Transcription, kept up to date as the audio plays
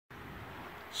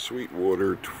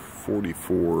Sweetwater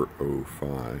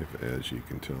 4405. As you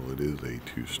can tell, it is a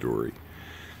two-story,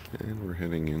 and we're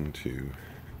heading into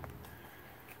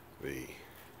the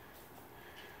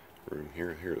room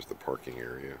here. Here's the parking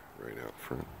area right out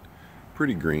front.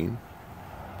 Pretty green.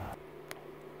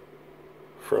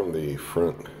 From the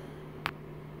front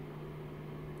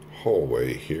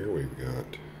hallway here, we've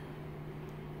got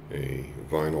a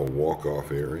vinyl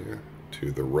walk-off area.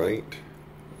 To the right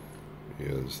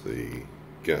is the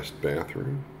guest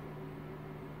bathroom.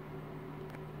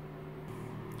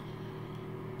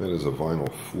 That is a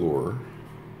vinyl floor,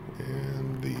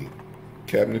 and the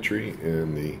cabinetry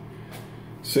and the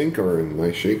sink are in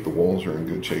nice shape. The walls are in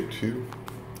good shape too.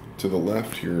 To the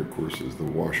left here, of course, is the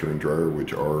washer and dryer,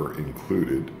 which are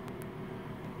included,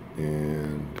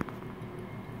 and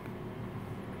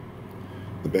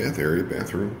the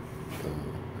bathroom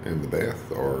and the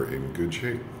bath are in good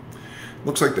shape.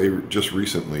 Looks like they just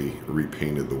recently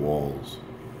repainted the walls.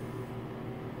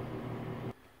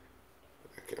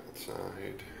 Back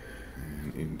outside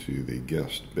and into the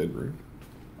guest bedroom.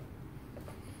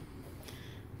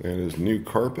 That is new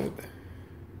carpet.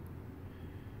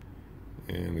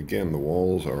 And again, the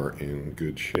walls are in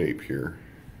good shape here.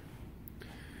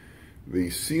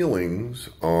 The ceilings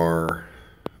are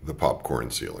the popcorn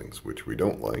ceilings, which we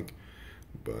don't like,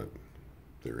 but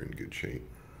they're in good shape.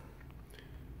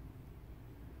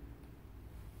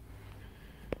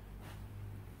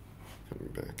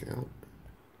 Coming back out,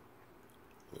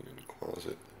 linen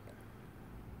closet,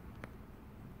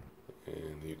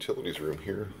 and the utilities room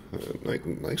here. A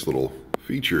nice little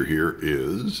feature here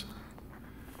is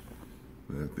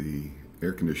that the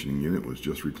air conditioning unit was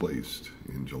just replaced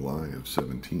in July of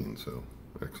 17, so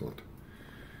excellent.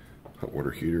 Hot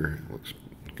water heater looks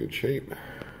in good shape.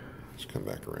 Let's come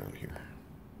back around here.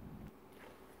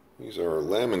 These are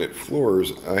laminate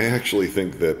floors. I actually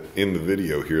think that in the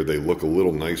video here they look a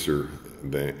little nicer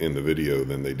in the video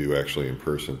than they do actually in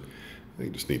person. They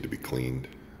just need to be cleaned,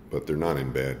 but they're not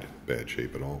in bad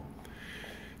shape at all.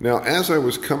 Now, as I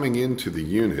was coming into the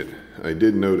unit, I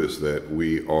did notice that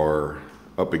we are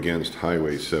up against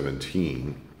Highway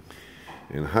 17,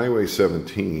 and Highway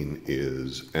 17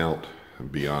 is out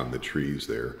beyond the trees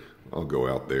there. I'll go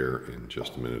out there in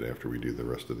just a minute after we do the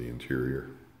rest of the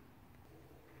interior.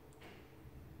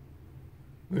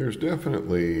 There's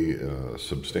definitely a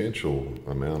substantial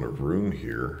amount of room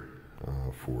here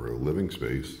for a living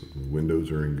space. The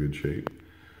windows are in good shape.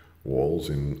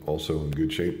 Walls also in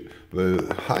good shape.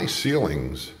 The high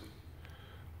ceilings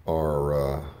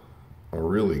are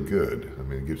really good. I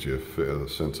mean, it gives you a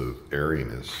sense of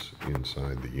airiness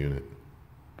inside the unit.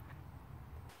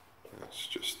 That's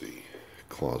just the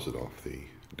closet off the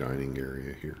dining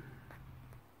area here.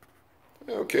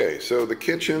 Okay, so the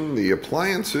kitchen, the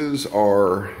appliances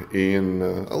are in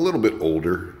a little bit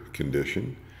older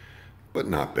condition, but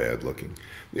not bad looking.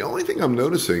 The only thing I'm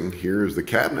noticing here is the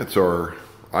cabinets are,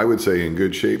 I would say, in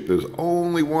good shape. There's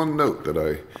only one note that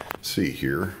I see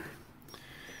here,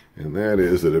 and that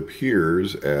is it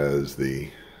appears as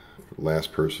the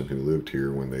last person who lived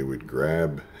here, when they would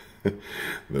grab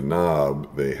the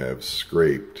knob, they have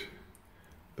scraped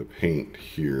the paint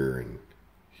here and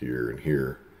here and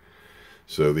here.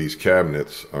 So these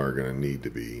cabinets are going to need to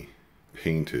be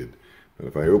painted. But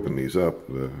if I open these up,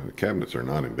 the cabinets are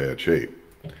not in bad shape.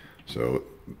 So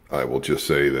I will just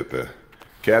say that the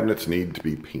cabinets need to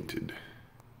be painted.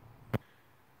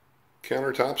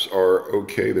 Countertops are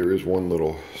okay. There is one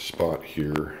little spot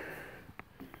here.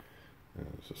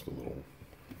 It's just a little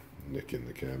nick in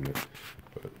the cabinet,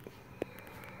 but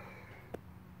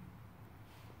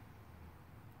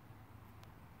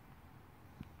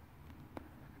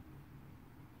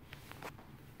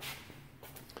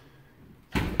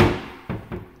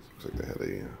looks like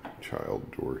they had a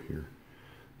child door here.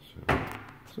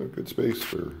 So good space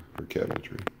for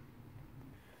cabinetry.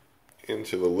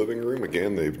 Into the living room.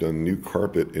 Again, they've done new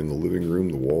carpet in the living room.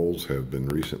 The walls have been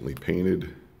recently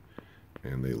painted,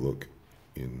 and they look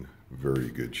in very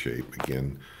good shape.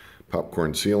 Again,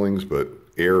 popcorn ceilings, but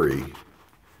airy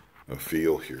a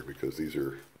feel here, because these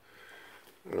are,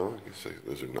 I don't know, I guess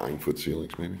those are 9-foot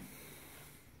ceilings maybe.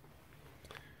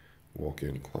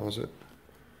 Walk-in closet.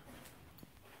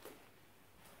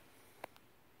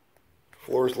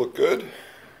 Floors look good.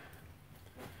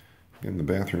 And the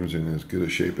bathroom's in as good a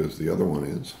shape as the other one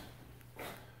is.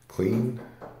 Clean.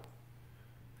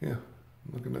 Yeah,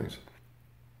 looking nice.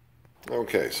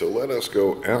 Okay, so let us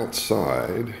go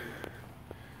outside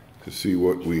to see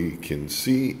what we can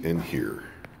see and hear.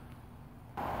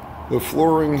 The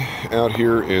flooring out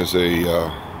here is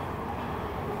a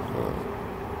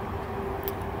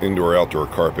indoor-outdoor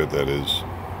carpet that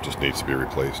just needs to be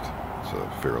replaced. It's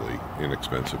a fairly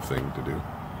inexpensive thing to do.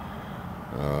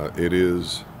 It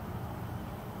is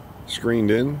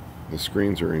screened in. The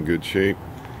screens are in good shape.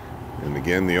 And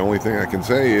again, the only thing I can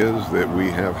say is that we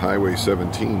have Highway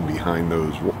 17 behind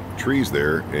those trees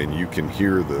there, and you can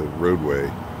hear the roadway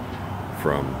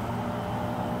from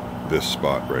this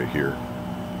spot right here.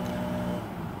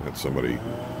 That's somebody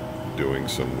doing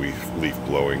some leaf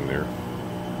blowing there.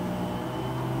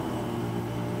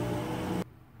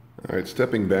 All right,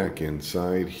 stepping back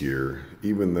inside here,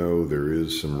 even though there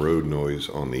is some road noise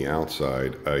on the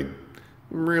outside, I'm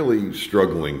really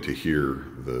struggling to hear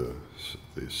the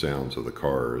sounds of the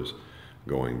cars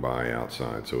going by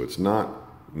outside. So it's not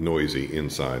noisy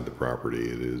inside the property.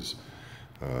 It is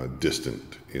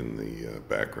distant in the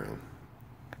background.